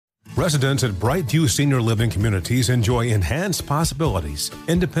Residents at Brightview Senior Living Communities enjoy enhanced possibilities,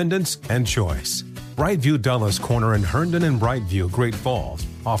 independence, and choice. Brightview Dulles Corner in Herndon and Brightview, Great Falls,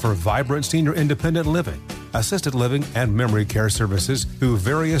 offer vibrant senior independent living, assisted living, and memory care services through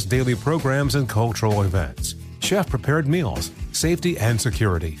various daily programs and cultural events. Chef-prepared meals, safety and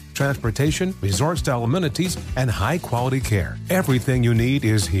security, transportation, resort-style amenities, and high-quality care. Everything you need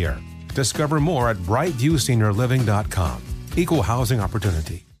is here. Discover more at brightviewseniorliving.com. Equal housing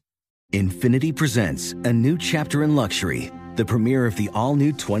opportunity. Infiniti presents a new chapter in luxury, the premiere of the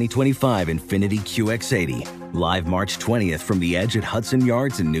all-new 2025 Infiniti QX80, live March 20th from the Edge at Hudson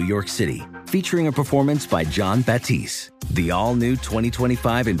Yards in New York City, featuring a performance by John Batiste. The all-new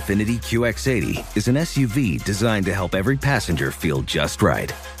 2025 Infiniti QX80 is an SUV designed to help every passenger feel just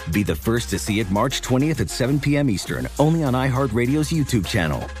right. Be the first to see it March 20th at 7 p.m. Eastern, only on iHeartRadio's YouTube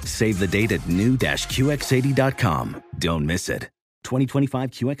channel. Save the date at new-QX80.com. Don't miss it.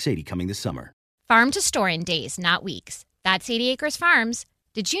 2025 QX80 coming this summer. Farm to store in days, not weeks. That's 80 Acres Farms.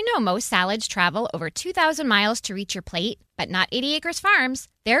 Did you know most salads travel over 2,000 miles to reach your plate? But not 80 Acres Farms.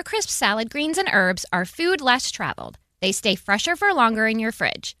 Their crisp salad greens and herbs are food less traveled. They stay fresher for longer in your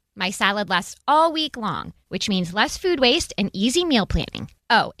fridge. My salad lasts all week long, which means less food waste and easy meal planning.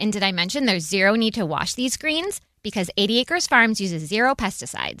 Oh, and did I mention there's zero need to wash these greens? Because 80 Acres Farms uses zero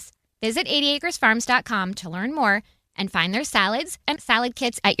pesticides. Visit 80acresfarms.com to learn more and find their salads and salad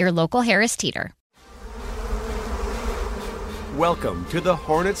kits at your local Harris Teeter. Welcome to the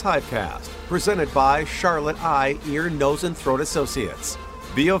Hornets Hivecast, presented by Charlotte Eye, Ear, Nose, and Throat Associates,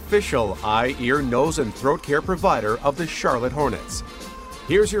 the official eye, ear, nose, and throat care provider of the Charlotte Hornets.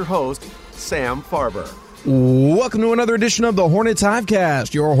 Here's your host, Sam Farber. Welcome to another edition of the Hornets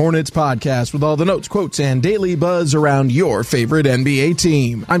Hivecast, your Hornets podcast with all the notes, quotes, and daily buzz around your favorite NBA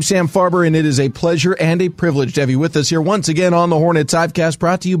team. I'm Sam Farber, and it is a pleasure and a privilege to have you with us here once again on the Hornets Hivecast,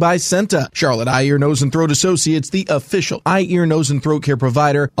 brought to you by Fanta, Charlotte Eye, Ear, Nose, and Throat Associates, the official eye, ear, nose, and throat care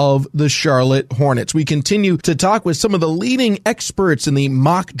provider of the Charlotte Hornets. We continue to talk with some of the leading experts in the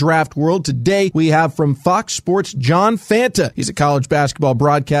mock draft world. Today, we have from Fox Sports, John Fanta. He's a college basketball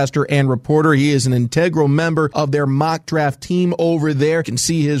broadcaster and reporter. He is an integral member of their mock draft team over there. You can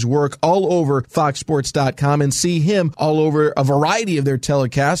see his work all over foxsports.com and see him all over a variety of their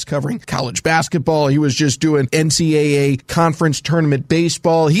telecasts covering college basketball. He was just doing NCAA conference tournament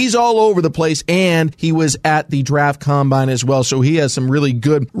baseball. He's all over the place, and he was at the draft combine as well. So he has some really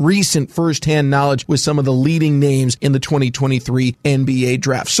good recent firsthand knowledge with some of the leading names in the 2023 NBA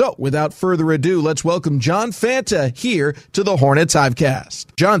draft. So without further ado, let's welcome John Fanta here to the Hornets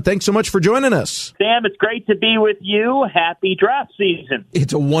Hivecast. John, thanks so much for joining us. Sam, it's great to be with you. Happy draft season.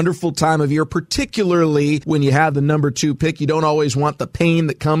 It's a wonderful time of year, particularly when you have the number 2 pick. You don't always want the pain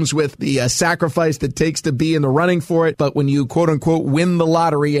that comes with the sacrifice that takes to be in the running for it. But when you, quote unquote, win the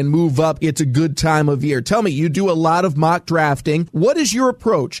lottery and move up, it's a good time of year. Tell me, you do a lot of mock drafting. What is your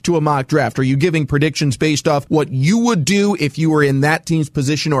approach to a mock draft? Are you giving predictions based off what you would do if you were in that team's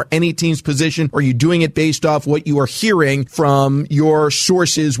position or any team's position? Or are you doing it based off what you are hearing from your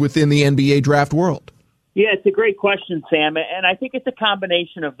sources within the NBA draft world? Yeah, it's a great question, Sam, and I think it's a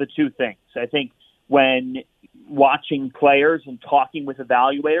combination of the two things. I think when watching players and talking with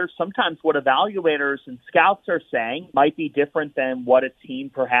evaluators, sometimes what evaluators and scouts are saying might be different than what a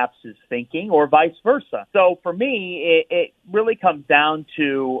team perhaps is thinking, or vice versa. So for me, it really comes down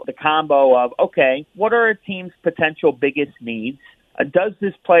to the combo of, okay, what are a team's potential biggest needs? Does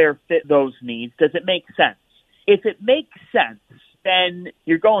this player fit those needs? Does it make sense? If it makes sense, then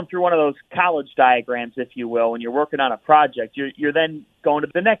you're going through one of those college diagrams, if you will, and you're working on a project. You're then going to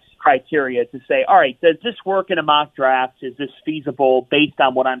the next criteria to say, all right, does this work in a mock draft? Is this feasible based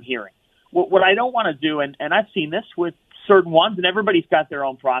on what I'm hearing? What I don't want to do, and I've seen this with certain ones, and everybody's got their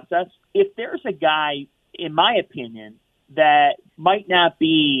own process. If there's a guy, in my opinion, that might not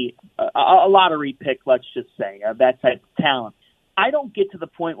be a lottery pick, let's just say, that type of talent, I don't get to the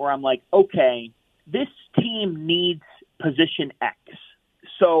point where I'm like, okay, this team needs position X,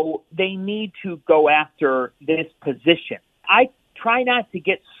 so they need to go after this position. I try not to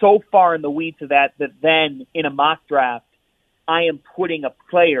get so far in the weeds of that then in a mock draft, I am putting a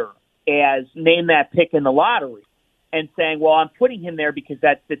player as name that pick in the lottery and saying, well, I'm putting him there because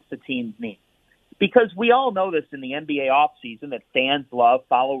that fits the team's needs. Because we all know this in the NBA offseason that fans love,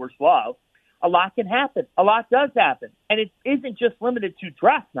 followers love. A lot can happen. A lot does happen. And it isn't just limited to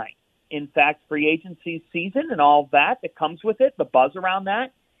draft night. In fact, free agency season and all that comes with it, the buzz around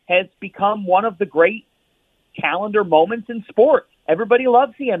that, has become one of the great calendar moments in sports. Everybody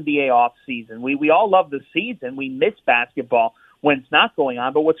loves the NBA offseason. We all love the season. We miss basketball when it's not going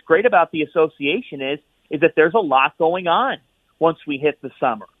on. But what's great about the association is that there's a lot going on once we hit the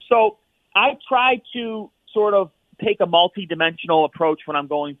summer. So I try to sort of take a multi-dimensional approach when I'm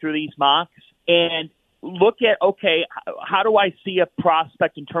going through these mocks and look at, okay, how do I see a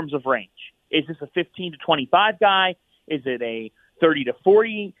prospect in terms of range? Is this a 15 to 25 guy? Is it a 30 to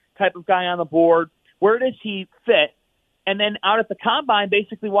 40 type of guy on the board? Where does he fit? And then out at the combine,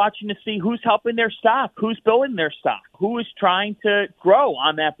 basically watching to see who's helping their stock, who's building their stock, who is trying to grow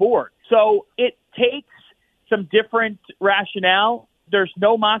on that board. So it takes some different rationale. There's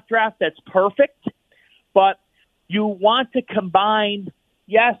no mock draft that's perfect, but you want to combine,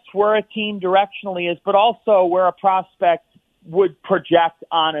 yes, where a team directionally is, but also where a prospect would project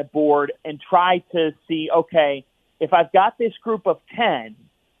on a board and try to see, okay, if I've got this group of 10,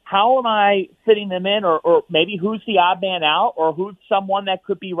 how am I fitting them in, or maybe who's the odd man out, or who's someone that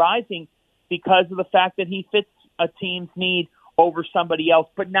could be rising because of the fact that he fits a team's need over somebody else,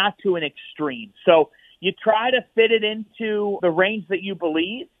 but not to an extreme. So you try to fit it into the range that you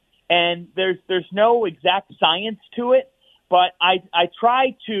believe, and there's no exact science to it, but I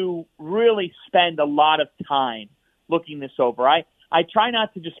try to really spend a lot of time looking this over. I try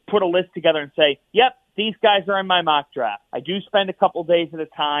not to just put a list together and say, yep, these guys are in my mock draft. I do spend a couple days at a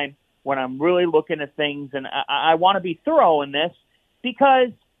time when I'm really looking at things, and I want to be thorough in this because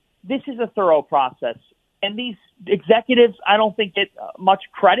this is a thorough process. And these executives, I don't think get much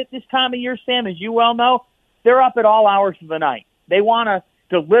credit this time of year, Sam, as you well know. They're up at all hours of the night. They want to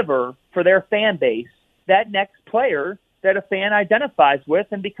deliver for their fan base that next player that a fan identifies with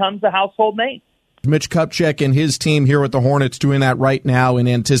and becomes a household name. Mitch Kupchak and his team here with the Hornets doing that right now in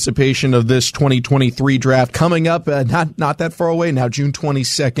anticipation of this 2023 draft coming up not that far away now. June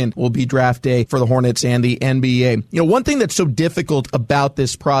 22nd will be draft day for the Hornets and the NBA. You know, one thing that's so difficult about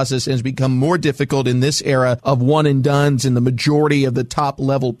this process and has become more difficult in this era of one and dones and the majority of the top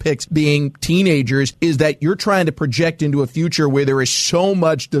level picks being teenagers is that you're trying to project into a future where there is so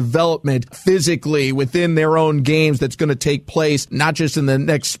much development physically within their own games that's going to take place not just in the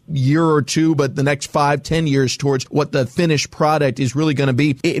next year or two, but the next 5-10 years towards what the finished product is really going to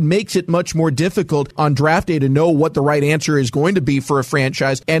be. It makes it much more difficult on draft day to know what the right answer is going to be for a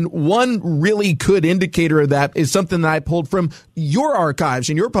franchise. And one really good indicator of that is something that I pulled from your archives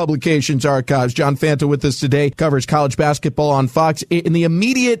and your publications archives. John Fanta with us today, covers college basketball on Fox. In the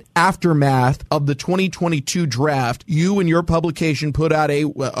immediate aftermath of the 2022 draft, you and your publication put out a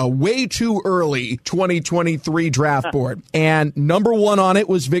way too early 2023 draft board. And number one on it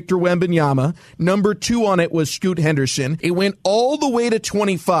was Victor Wembanyama. Number two on it was Scoot Henderson. It went all the way to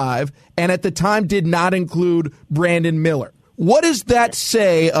 25, and at the time did not include Brandon Miller. What does that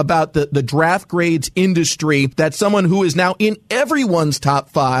say about the draft grades industry that someone who is now in everyone's top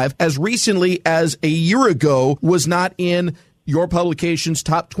five as recently as a year ago was not in your publication's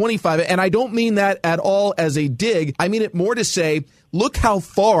top 25? And I don't mean that at all as a dig. I mean it more to say, look how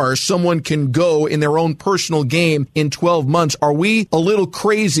far someone can go in their own personal game in 12 months. Are we a little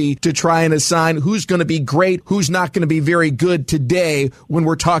crazy to try and assign who's going to be great, who's not going to be very good today when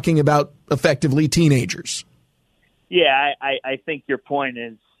we're talking about effectively teenagers? Yeah, I think your point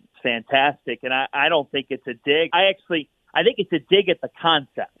is fantastic, and I don't think it's a dig. I think it's a dig at the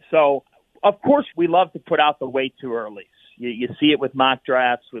concept. So, of course, we love to put out the way too early. You see it with mock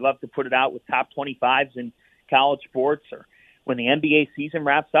drafts. We love to put it out with top 25s in college sports, or when the NBA season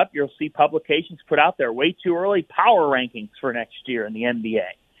wraps up, you'll see publications put out there way too early power rankings for next year in the NBA.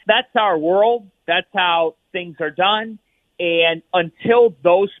 That's our world. That's how things are done. And until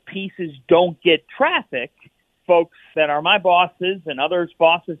those pieces don't get traffic, folks that are my bosses and others'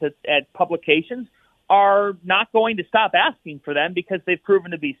 bosses at publications are not going to stop asking for them because they've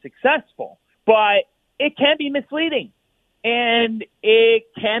proven to be successful. But it can be misleading, and it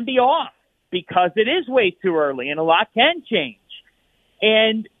can be off because it is way too early, and a lot can change.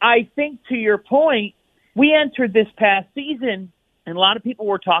 And I think, to your point, we entered this past season, and a lot of people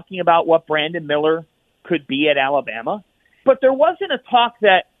were talking about what Brandon Miller could be at Alabama, but there wasn't a talk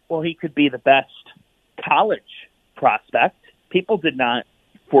that, well, he could be the best college prospect. People did not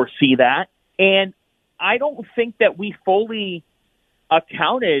foresee that. And I don't think that we fully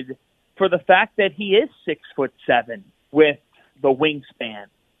accounted for the fact that he is 6'7" with the wingspan,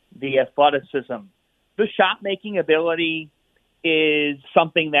 the athleticism. The shot-making ability is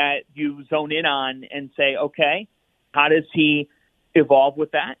something that you zone in on and say, okay, how does he evolve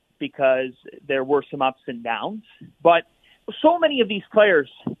with that? Because there were some ups and downs. But so many of these players,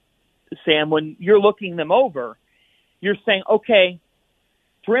 Sam, when you're looking them over, you're saying, okay,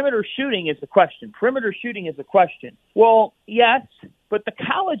 perimeter shooting is a question. Perimeter shooting is a question. Well, yes, but the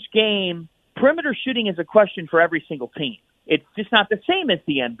college game, perimeter shooting is a question for every single team. It's just not the same as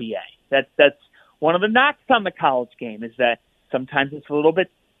the NBA. That's one of the knocks on the college game, is that sometimes it's a little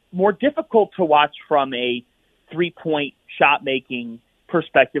bit more difficult to watch from a three-point shot-making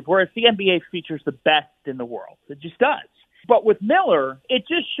perspective, whereas the NBA features the best in the world. It just does. But with Miller, it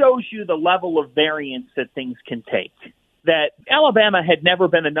just shows you the level of variance that things can take. That Alabama had never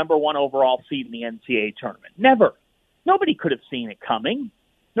been the number one overall seed in the NCAA tournament. Never. Nobody could have seen it coming.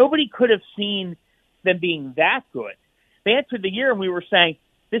 Nobody could have seen them being that good. They entered the year and we were saying,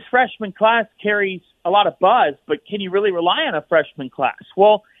 this freshman class carries a lot of buzz, but can you really rely on a freshman class?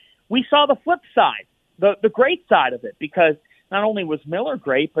 Well, we saw the flip side, the great side of it, because not only was Miller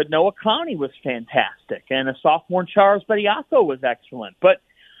great, but Noah Clowney was fantastic, and a sophomore Charles Bediako was excellent. But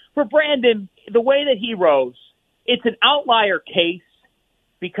for Brandon, the way that he rose, it's an outlier case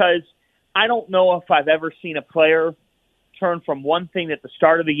because I don't know if I've ever seen a player turn from one thing at the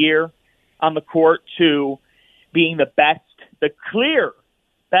start of the year on the court to being the best, the clear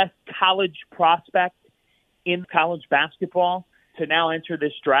best college prospect in college basketball to now enter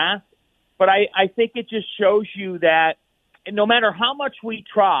this draft. But I think it just shows you that no matter how much we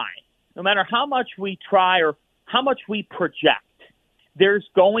try or how much we project, there's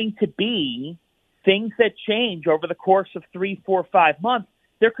going to be things that change over the course of 3, 4, 5 months.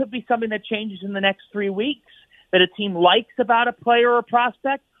 There could be something that changes in the next 3 weeks that a team likes about a player or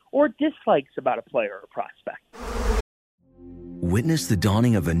prospect or dislikes about a player or prospect. Witness the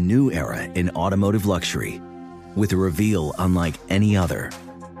dawning of a new era in automotive luxury with a reveal unlike any other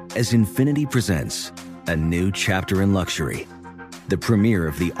as Infiniti presents a new chapter in luxury, the premiere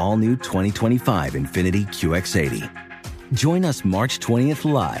of the all-new 2025 Infiniti QX80. Join us March 20th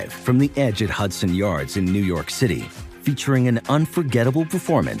live from the Edge at Hudson Yards in New York City, featuring an unforgettable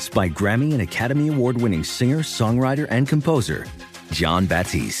performance by Grammy and Academy Award-winning singer, songwriter, and composer, Jon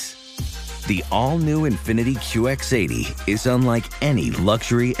Batiste. The all-new Infiniti QX80 is unlike any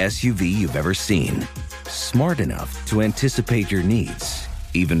luxury SUV you've ever seen. Smart enough to anticipate your needs,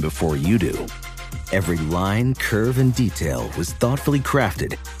 even before you do. Every line, curve, and detail was thoughtfully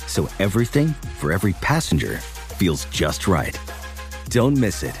crafted, so everything for every passenger feels just right. Don't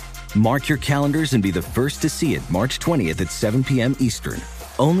miss it. Mark your calendars and be the first to see it March 20th at 7 p.m. Eastern,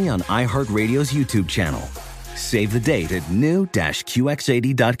 only on iHeartRadio's YouTube channel. Save the date at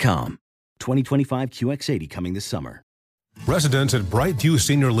new-QX80.com. 2025 QX80 coming this summer. Residents at Brightview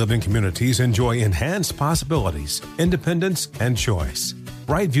Senior Living Communities enjoy enhanced possibilities, independence, and choice.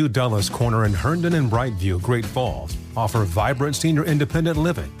 Brightview Dulles Corner in Herndon and Brightview, Great Falls, offer vibrant senior independent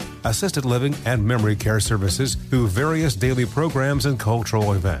living, assisted living, and memory care services through various daily programs and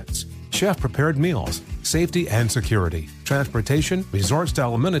cultural events. Chef-prepared meals, safety and security, transportation,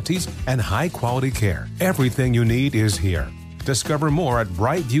 resort-style amenities, and high-quality care. Everything you need is here. Discover more at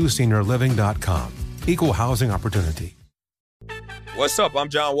brightviewseniorliving.com. Equal housing opportunity. What's up? I'm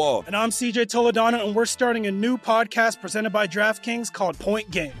John Wall. And I'm CJ Toledano, and we're starting a new podcast presented by DraftKings called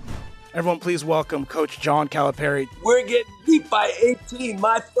Point Game. Everyone, please welcome Coach John Calipari. We're getting beat by 18.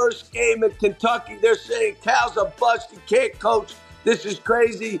 My first game in Kentucky, they're saying Cal's a bust. He can't coach. This is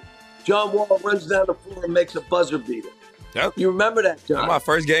crazy. John Wall runs down the floor and makes a buzzer beater. Yep. You remember that, John? That's my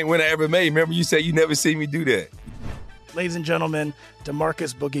first game winner I ever made. Remember you said you never see me do that. Ladies and gentlemen,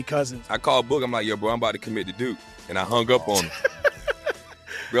 DeMarcus Boogie Cousins. I called Book. I'm like, yo, bro, I'm about to commit to Duke. And I hung up on him.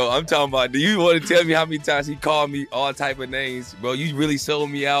 Bro, I'm talking about, do you want to tell me how many times he called me all type of names? Bro, you really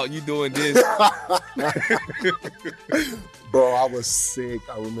sold me out. You doing this. Bro, I was sick.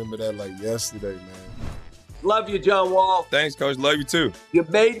 I remember that like yesterday, man. Love you, John Wall. Thanks, Coach. Love you, too. You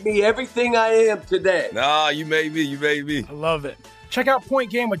made me everything I am today. Nah, you made me. You made me. I love it. Check out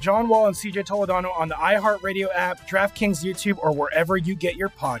Point Game with John Wall and CJ Toledano on the iHeartRadio app, DraftKings YouTube, or wherever you get your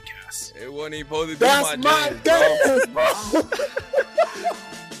podcasts. It wasn't even supposed to be That's my dance, bro.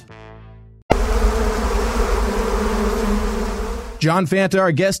 John Fanta,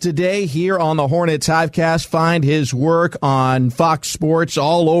 our guest today here on the Hornets Hivecast. Find his work on Fox Sports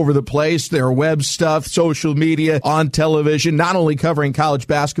all over the place. Their web stuff, social media, on television, not only covering college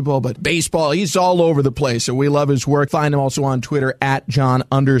basketball, but baseball. He's all over the place, so we love his work. Find him also on Twitter at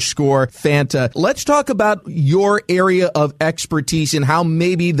John_Fanta. Let's talk about your area of expertise and how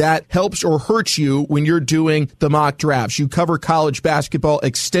maybe that helps or hurts you when you're doing the mock drafts. You cover college basketball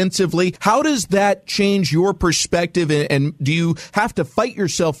extensively. How does that change your perspective, and do you have to fight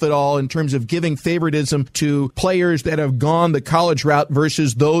yourself at all in terms of giving favoritism to players that have gone the college route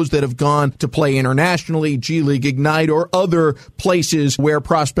versus those that have gone to play internationally, G League, Ignite, or other places where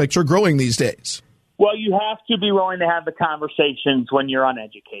prospects are growing these days? Well, you have to be willing to have the conversations when you're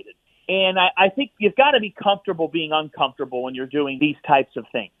uneducated. And I think you've got to be comfortable being uncomfortable when you're doing these types of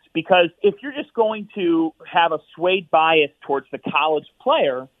things. Because if you're just going to have a swayed bias towards the college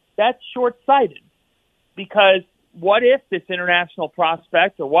player, that's short-sighted. Because what if this international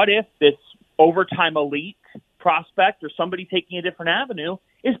prospect, or what if this overtime elite prospect, or somebody taking a different avenue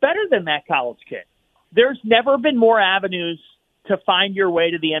is better than that college kid? There's never been more avenues to find your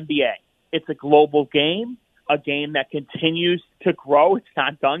way to the NBA. It's a global game, a game that continues to grow. It's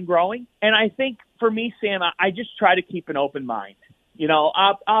not done growing. And I think for me, Sam, I just try to keep an open mind. You know,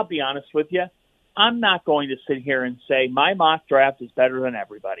 I'll be honest with you. I'm not going to sit here and say my mock draft is better than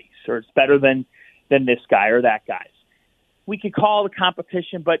everybody's, or it's better than this guy or that guy's. We could call it a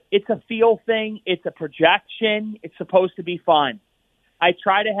competition, but it's a feel thing. It's a projection. It's supposed to be fun. I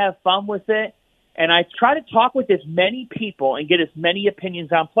try to have fun with it, and I try to talk with as many people and get as many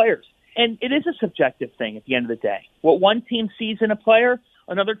opinions on players. And it is a subjective thing at the end of the day. What one team sees in a player,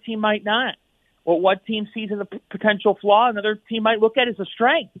 another team might not. What one team sees as a potential flaw, another team might look at as a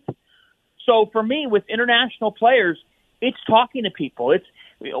strength. So for me, with international players, it's talking to people. It's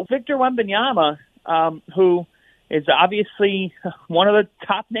Victor Wembanyama, who is obviously one of the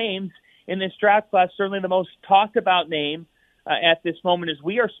top names in this draft class, certainly the most talked about name at this moment as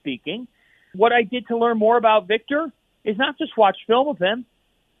we are speaking. What I did to learn more about Victor is not just watch film of him.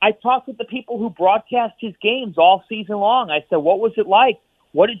 I talked with the people who broadcast his games all season long. I said, what was it like?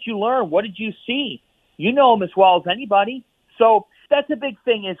 What did you learn? What did you see? You know him as well as anybody. So that's a big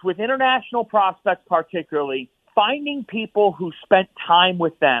thing, is with international prospects particularly, finding people who spent time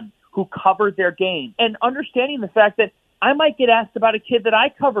with them, who covered their game, and understanding the fact that I might get asked about a kid that I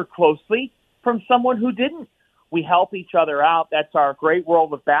covered closely from someone who didn't. We help each other out. That's our great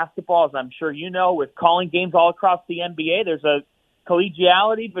world of basketball, as I'm sure you know, with calling games all across the NBA. There's a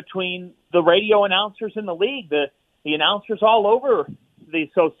collegiality between the radio announcers in the league, the announcers all over the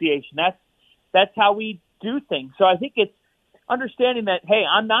association. That's how we do things. So I think it's understanding that, hey,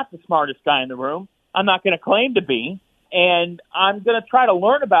 I'm not the smartest guy in the room. I'm not going to claim to be. And I'm going to try to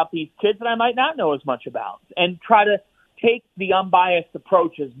learn about these kids that I might not know as much about, and try to take the unbiased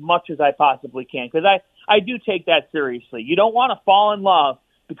approach as much as I possibly can, because I do take that seriously. You don't want to fall in love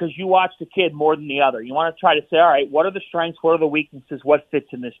because you watched a kid more than the other. You want to try to say, all right, what are the strengths, what are the weaknesses, what fits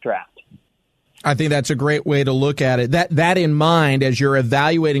in this draft? I think that's a great way to look at it. That in mind, as you're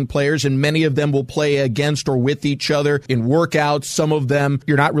evaluating players, and many of them will play against or with each other in workouts. Some of them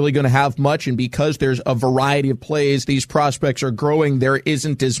you're not really going to have much, and because there's a variety of plays, these prospects are growing. There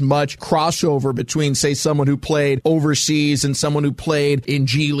isn't as much crossover between, say, someone who played overseas and someone who played in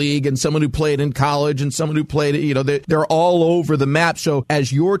G League and someone who played in college and someone who played, they're all over the map. So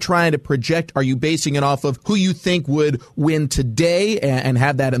as you're trying to project, are you basing it off of who you think would win today and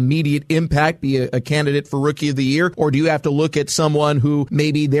have that immediate impact, be a candidate for Rookie of the Year? Or do you have to look at someone who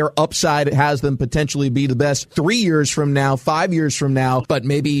maybe their upside has them potentially be the best 3 years from now, 5 years from now, but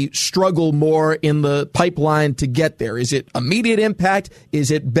maybe struggle more in the pipeline to get there? Is it immediate impact?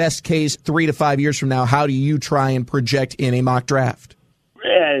 Is it best case 3 to 5 years from now? How do you try and project in a mock draft?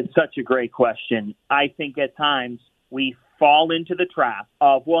 It's such a great question. I think at times we fall into the trap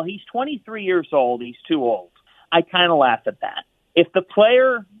of, well, he's 23 years old, he's too old. I kind of laugh at that. If the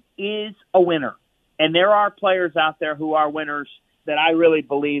player is a winner, and there are players out there who are winners that I really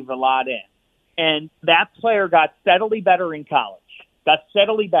believe a lot in, and that player got steadily better in college, got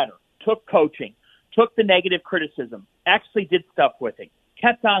steadily better, took coaching, took the negative criticism, actually did stuff with it,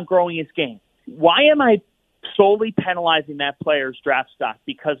 kept on growing his game. Why am I solely penalizing that player's draft stock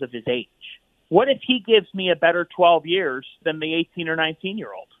because of his age? What if he gives me a better 12 years than the 18 or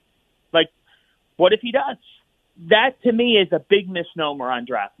 19-year-old? Like, what if he does? That, to me, is a big misnomer on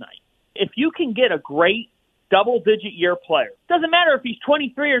draft night. If you can get a great double-digit year player, doesn't matter if he's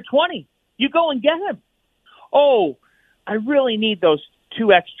 23 or 20, you go and get him. Oh, I really need those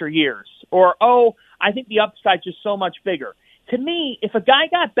 2 extra years. Or, oh, I think the upside's just so much bigger. To me, if a guy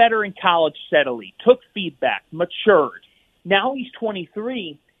got better in college steadily, took feedback, matured, now he's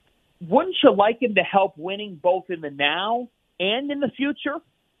 23, wouldn't you like him to help winning both in the now and in the future?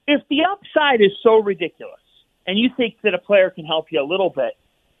 If the upside is so ridiculous, and you think that a player can help you a little bit,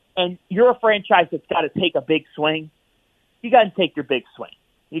 and you're a franchise that's got to take a big swing, you got to take your big swing.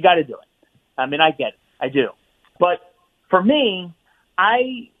 You got to do it. I mean, I get it. I do. But for me,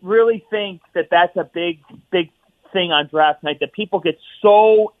 I really think that that's a big, big thing on draft night that people get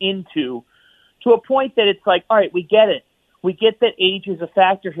so into, to a point that it's like, all right, we get it. We get that age is a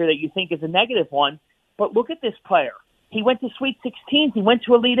factor here that you think is a negative one, but look at this player. He went to Sweet 16s. He went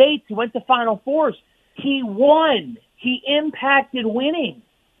to Elite 8s. He went to Final Fours. He won. He impacted winning.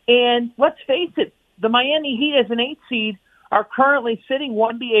 And let's face it, the Miami Heat as an 8 seed are currently sitting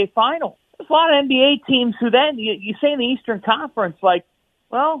one NBA final. There's a lot of NBA teams who then, you say in the Eastern Conference, like,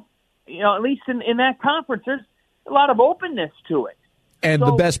 well, at least in that conference, there's a lot of openness to it. And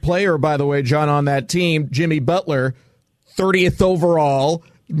the best player, by the way, John, on that team, Jimmy Butler, 30th overall,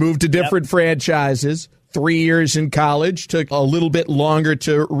 moved to different franchises. 3 years in college, took a little bit longer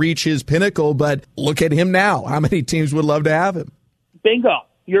to reach his pinnacle, but look at him now. How many teams would love to have him? Bingo.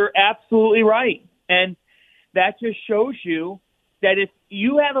 You're absolutely right. And that just shows you that if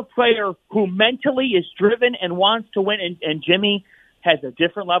you have a player who mentally is driven and wants to win, and Jimmy has a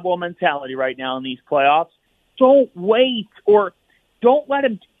different level of mentality right now in these playoffs, don't wait or don't let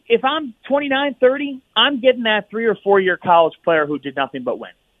him. If I'm 29, 30, I'm getting that 3 or 4 year college player who did nothing but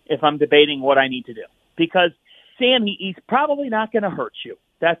win if I'm debating what I need to do. Because, Sam, he's probably not going to hurt you.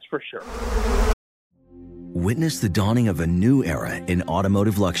 That's for sure. Witness the dawning of a new era in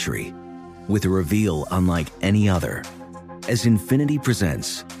automotive luxury with a reveal unlike any other as Infiniti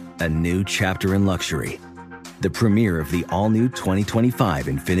presents a new chapter in luxury, the premiere of the all-new 2025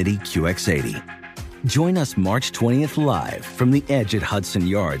 Infiniti QX80. Join us March 20th live from the Edge at Hudson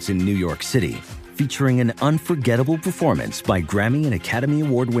Yards in New York City, featuring an unforgettable performance by Grammy and Academy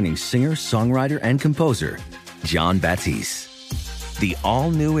Award-winning singer, songwriter, and composer, Jon Batiste. The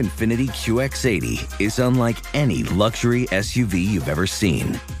all-new Infiniti QX80 is unlike any luxury SUV you've ever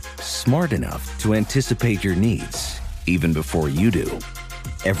seen. Smart enough to anticipate your needs, even before you do.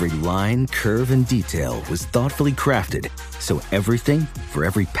 Every line, curve, and detail was thoughtfully crafted, so everything for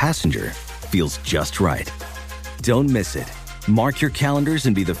every passenger feels just right. Don't miss it. Mark your calendars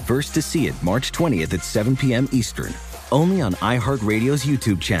and be the first to see it March 20th at 7 p.m. Eastern, only on iHeartRadio's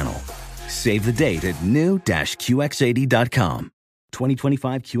YouTube channel. Save the date at new-QX80.com.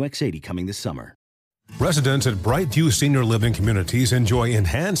 2025 QX80 coming this summer. Residents at Brightview Senior Living Communities enjoy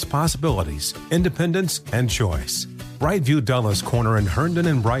enhanced possibilities, independence, and choice. Brightview Dulles Corner in Herndon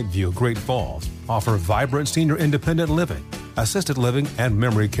and Brightview, Great Falls, offer vibrant senior independent living, assisted living, and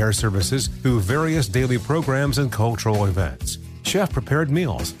memory care services through various daily programs and cultural events. Chef-prepared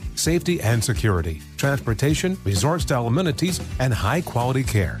meals, safety and security, transportation, resort-style amenities, and high-quality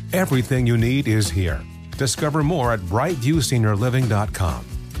care. Everything you need is here. Discover more at brightviewseniorliving.com.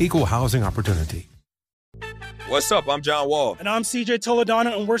 Equal housing opportunity. What's up? I'm John Wall. And I'm CJ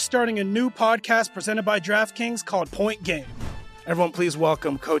Toledano, and we're starting a new podcast presented by DraftKings called Point Game. Everyone, please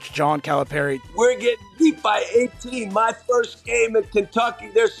welcome Coach John Calipari. We're getting beat by 18. My first game in Kentucky,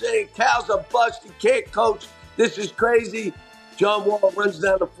 they're saying Cal's a bust. He can't coach. This is crazy. John Wall runs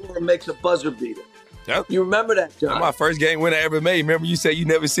down the floor and makes a buzzer beater. Yep. You remember that, John? That's my first game win I ever made. Remember you said you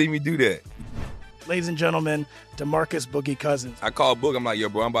never see me do that. Ladies and gentlemen, DeMarcus Boogie Cousins. I called Boog. I'm like, yo,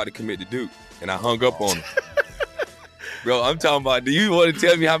 bro, I'm about to commit to Duke. And I hung up on him. Bro, I'm talking about, do you want to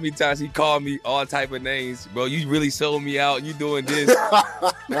tell me how many times he called me all type of names? Bro, you really sold me out. You doing this.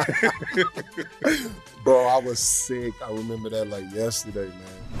 Bro, I was sick. I remember that like yesterday, man.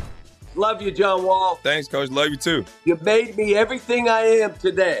 Love you, John Wall. Thanks, Coach. Love you, too. You made me everything I am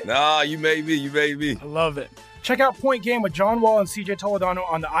today. Nah, you made me. You made me. I love it. Check out Point Game with John Wall and CJ Toledano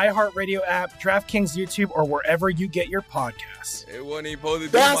on the iHeartRadio app, DraftKings YouTube, or wherever you get your podcasts. It wasn't even supposed to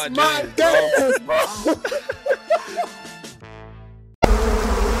be That's my game, bro.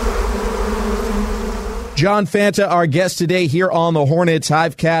 John Fanta, our guest today here on the Hornets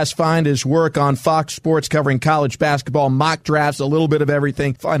Hivecast. Find his work on Fox Sports covering college basketball, mock drafts, a little bit of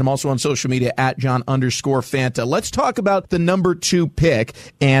everything. Find him also on social media at John_Fanta. Let's talk about the number 2 pick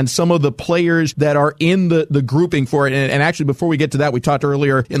and some of the players that are in the grouping for it. And actually, before we get to that, we talked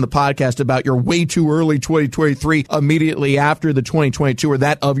earlier in the podcast about your way too early 2023 immediately after the 2022, or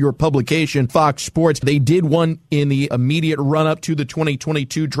that of your publication, Fox Sports. They did one in the immediate run-up to the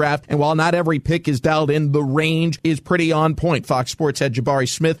 2022 draft. And while not every pick is dialed in, the range is pretty on point. Fox Sports had Jabari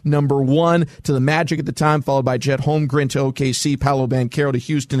Smith, number 1 to the Magic at the time, followed by Chet Holmgren to OKC, Paolo Banchero to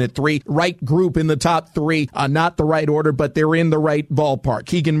Houston at 3. Right group in the top 3, not the right order, but they're in the right ballpark.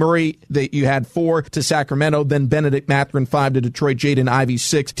 Keegan Murray, that you had 4 to Sacramento, then Benedict Mathurin 5 to Detroit, Jaden Ivey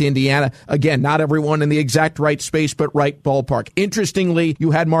 6 to Indiana. Again, not everyone in the exact right space, but right ballpark. Interestingly,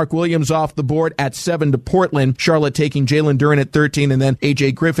 you had Mark Williams off the board at 7 to Portland, Charlotte taking Jalen Duren at 13, and then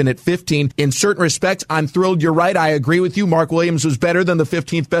A.J. Griffin at 15. In certain respects, I'm thrilled. You're right. I agree with you. Mark Williams was better than the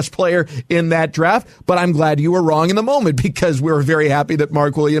 15th best player in that draft, but I'm glad you were wrong in the moment because we were very happy that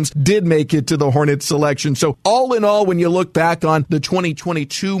Mark Williams did make it to the Hornets selection. So all in all, when you look back on the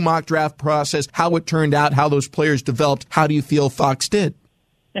 2022 mock draft process, how it turned out, how those players developed, how do you feel Fox did?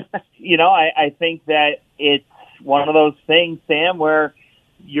 I think that it's one of those things, Sam, where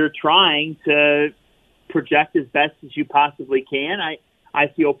you're trying to project as best as you possibly can. I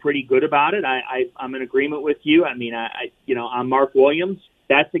feel pretty good about it. I'm in agreement with you. I mean, I'm Mark Williams.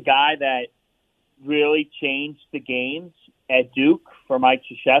 That's a guy that really changed the games at Duke for Mike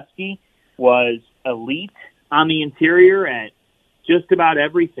Krzyzewski, was elite on the interior at just about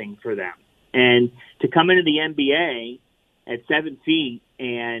everything for them. And to come into the NBA at 7 feet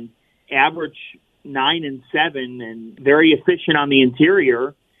and average 9 and 7 and very efficient on the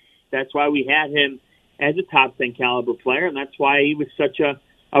interior, that's why we had him as a top 10 caliber player, and that's why he was such a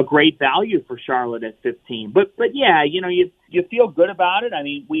great value for Charlotte at 15. But yeah, you feel good about it. I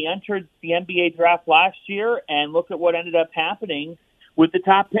mean, we entered the NBA draft last year, and look at what ended up happening with the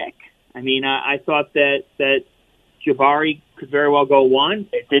top pick. I mean, I thought that Jabari could very well go 1.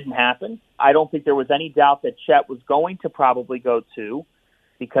 It didn't happen. I don't think there was any doubt that Chet was going to probably go 2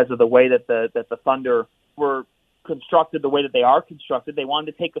 because of the way that the Thunder were constructed, the way that they are constructed. They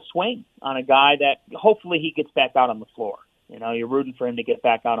wanted to take a swing on a guy that hopefully he gets back out on the floor. You're rooting for him to get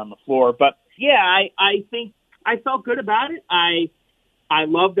back out on the floor. But, yeah, I think I felt good about it. I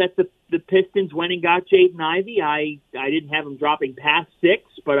love that the Pistons went and got Jaden Ivey. I didn't have him dropping past 6,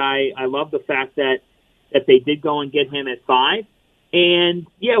 but I love the fact that they did go and get him at 5. And,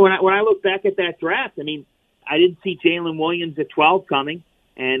 yeah, when I look back at that draft, I mean, I didn't see Jalen Williams at 12 coming,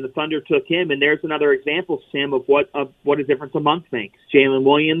 and the Thunder took him. And there's another example, Sam, of what a difference a month makes. Jalen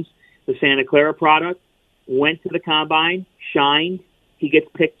Williams, the Santa Clara product, went to the Combine, shined. He gets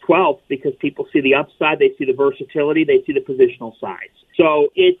picked 12th because people see the upside, they see the versatility, they see the positional size. So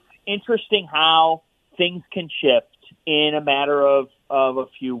it's interesting how things can shift in a matter of a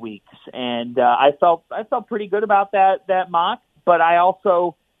few weeks. And I felt pretty good about that mock, but I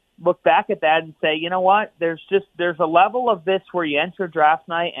also look back at that and say, you know what, there's a level of this where you enter draft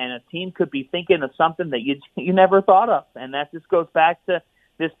night and a team could be thinking of something that you never thought of. And that just goes back to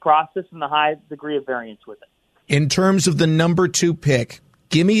this process and the high degree of variance with it. In terms of the number 2 pick,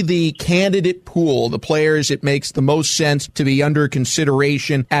 give me the candidate pool, the players it makes the most sense to be under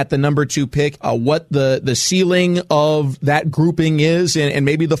consideration at the number 2 pick, what the ceiling of that grouping is, and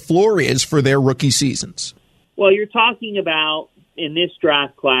maybe the floor is for their rookie seasons. Well, you're talking about, in this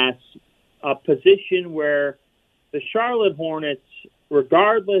draft class, a position where the Charlotte Hornets,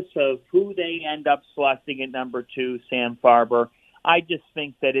 regardless of who they end up selecting at number 2, Sam Farber, I just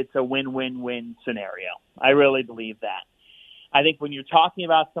think that it's a win-win-win scenario. I really believe that. I think when you're talking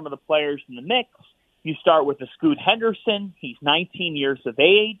about some of the players in the mix, you start with Scoot Henderson. He's 19 years of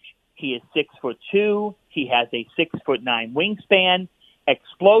age. He is 6'2". He has a 6'9" wingspan,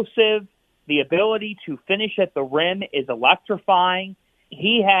 explosive. The ability to finish at the rim is electrifying.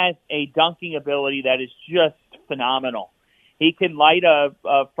 He has a dunking ability that is just phenomenal. He can light a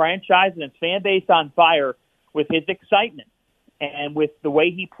franchise and its fan base on fire with his excitement and with the way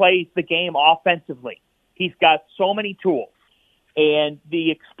he plays the game offensively. He's got so many tools, and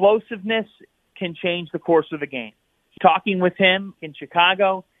the explosiveness can change the course of the game. Talking with him in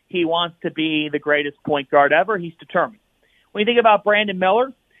Chicago, he wants to be the greatest point guard ever. He's determined. When you think about Brandon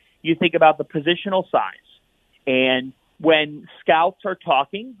Miller, you think about the positional size. And when scouts are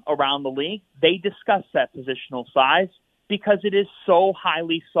talking around the league, they discuss that positional size because it is so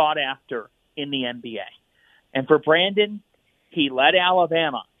highly sought after in the NBA. And for Brandon, he led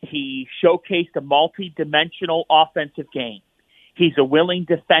Alabama. He showcased a multi-dimensional offensive game. He's a willing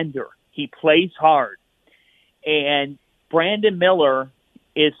defender. He plays hard. And Brandon Miller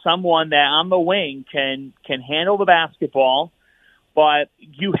is someone that on the wing can handle the basketball, but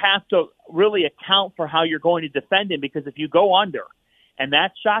you have to really account for how you're going to defend him, because if you go under and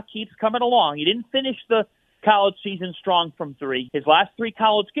that shot keeps coming along, he didn't finish the college season strong from 3. His last 3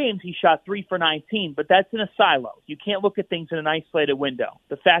 college games, he shot 3 for 19, but that's in a silo. You can't look at things in an isolated window.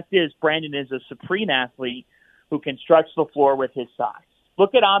 The fact is, Brandon is a supreme athlete who can stretch the floor with his size.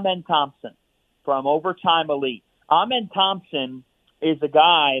 Look at Amen Thompson from Overtime Elite. Amen Thompson is a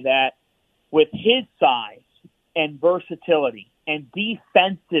guy that, with his size and versatility and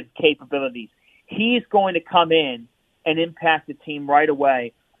defensive capabilities, he's going to come in and impact the team right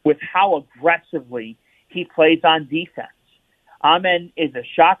away with how aggressively he plays on defense. Amen is a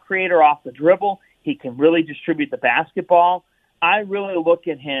shot creator off the dribble. He can really distribute the basketball. I really look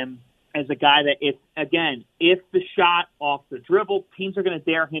at him as a guy that, if the shot off the dribble, teams are going to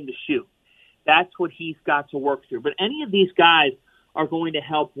dare him to shoot. That's what he's got to work through. But any of these guys are going to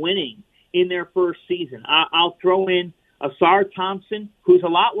help winning in their first season. I'll throw in Asar Thompson, who's a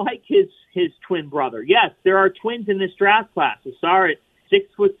lot like his twin brother. Yes, there are twins in this draft class. Asar at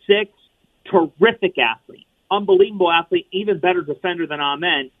 6'6", terrific athlete, unbelievable athlete, even better defender than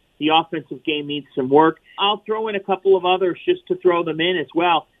Amen. The offensive game needs some work. I'll throw in a couple of others just to throw them in as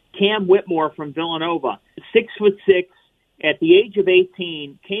well. Cam Whitmore from Villanova, 6'6", at the age of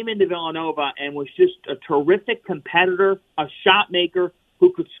 18, came into Villanova and was just a terrific competitor, a shot maker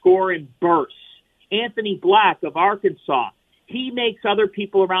who could score in bursts. Anthony Black of Arkansas, he makes other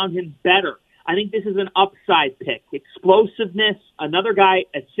people around him better. I think this is an upside pick. Explosiveness, another guy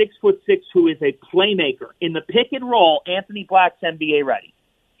at 6'6" who is a playmaker. In the pick and roll, Anthony Black's NBA ready.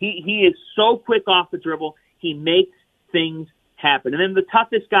 He is so quick off the dribble. He makes things happen. And then the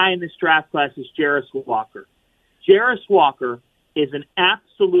toughest guy in this draft class is Jarris Walker. Jarris Walker is an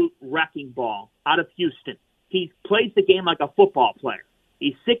absolute wrecking ball out of Houston. He plays the game like a football player.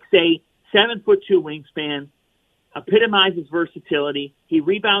 He's 6'8", 7'2" wingspan, epitomizes versatility. He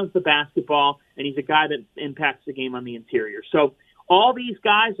rebounds the basketball, and he's a guy that impacts the game on the interior. So all these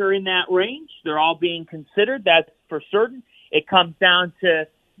guys are in that range. They're all being considered. That's for certain. It comes down to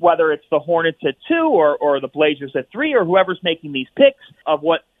whether it's the Hornets at 2 or the Blazers at 3 or whoever's making these picks of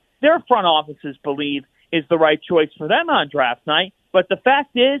what their front offices believe is the right choice for them on draft night. But the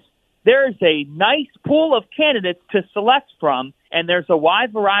fact is, there is a nice pool of candidates to select from, and there's a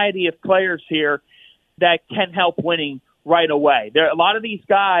wide variety of players here that can help winning right away. A lot of these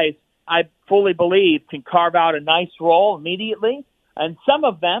guys, I fully believe, can carve out a nice role immediately, and some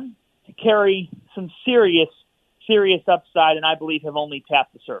of them carry some serious upside, and I believe have only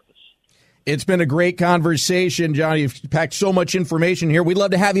tapped the surface. It's been a great conversation, John. You've packed so much information here. We'd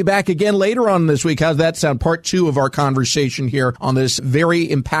love to have you back again later on this week. How's that sound? Part 2 of our conversation here on this very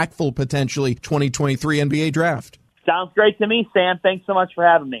impactful, potentially 2023 NBA draft. Sounds great to me, Sam. Thanks so much for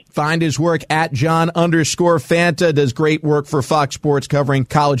having me. Find his work at John_Fanta. Does great work for Fox Sports covering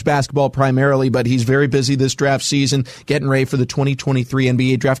college basketball primarily, but he's very busy this draft season getting ready for the 2023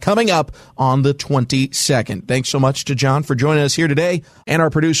 NBA draft coming up on the 22nd. Thanks so much to John for joining us here today and our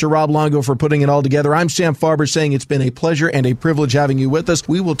producer Rob Longo for putting it all together. I'm Sam Farber saying it's been a pleasure and a privilege having you with us.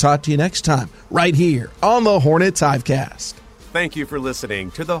 We will talk to you next time right here on the Hornets Hivecast. Thank you for listening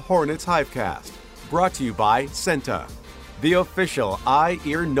to the Hornets Hivecast. Brought to you by Fanta, the official eye,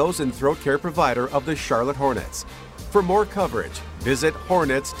 ear, nose, and throat care provider of the Charlotte Hornets. For more coverage, visit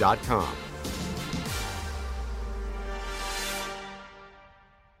hornets.com.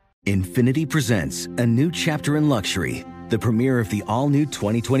 Infiniti presents a new chapter in luxury, the premiere of the all-new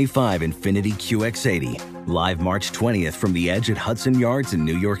 2025 Infiniti QX80, live March 20th from the Edge at Hudson Yards in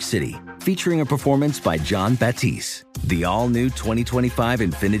New York City, featuring a performance by John Batiste. The all-new 2025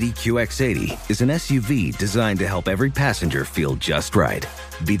 Infiniti QX80 is an SUV designed to help every passenger feel just right.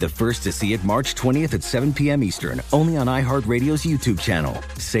 Be the first to see it March 20th at 7 p.m. Eastern, only on iHeartRadio's YouTube channel.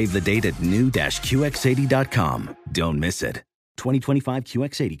 Save the date at new-QX80.com. Don't miss it. 2025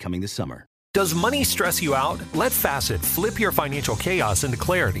 QX80 coming this summer. Does money stress you out? Let Facet flip your financial chaos into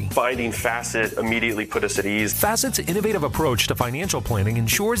clarity. Finding Facet immediately put us at ease. Facet's innovative approach to financial planning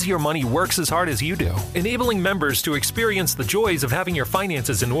ensures your money works as hard as you do, enabling members to experience the joys of having your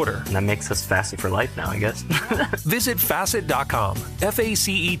finances in order. And that makes us Facet for life now, I guess. Visit Facet.com,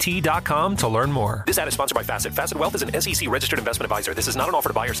 FACET.com to learn more. This ad is sponsored by Facet. Facet Wealth is an SEC registered investment advisor. This is not an offer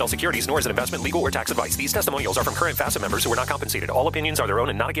to buy or sell securities, nor is it investment, legal, or tax advice. These testimonials are from current Facet members who are not compensated. All opinions are their own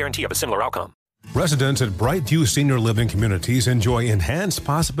and not a guarantee of a similar outcome. Residents at Brightview Senior Living Communities enjoy enhanced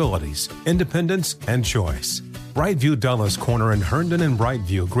possibilities, independence, and choice. Brightview Dulles Corner in Herndon and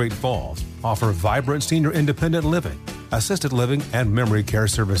Brightview, Great Falls, offer vibrant senior independent living, assisted living, and memory care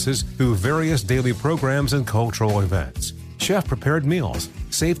services through various daily programs and cultural events. Chef-prepared meals,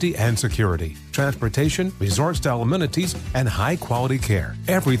 safety and security, transportation, resort-style amenities, and high-quality care.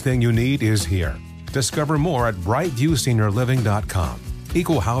 Everything you need is here. Discover more at brightviewseniorliving.com.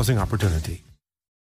 Equal housing opportunity.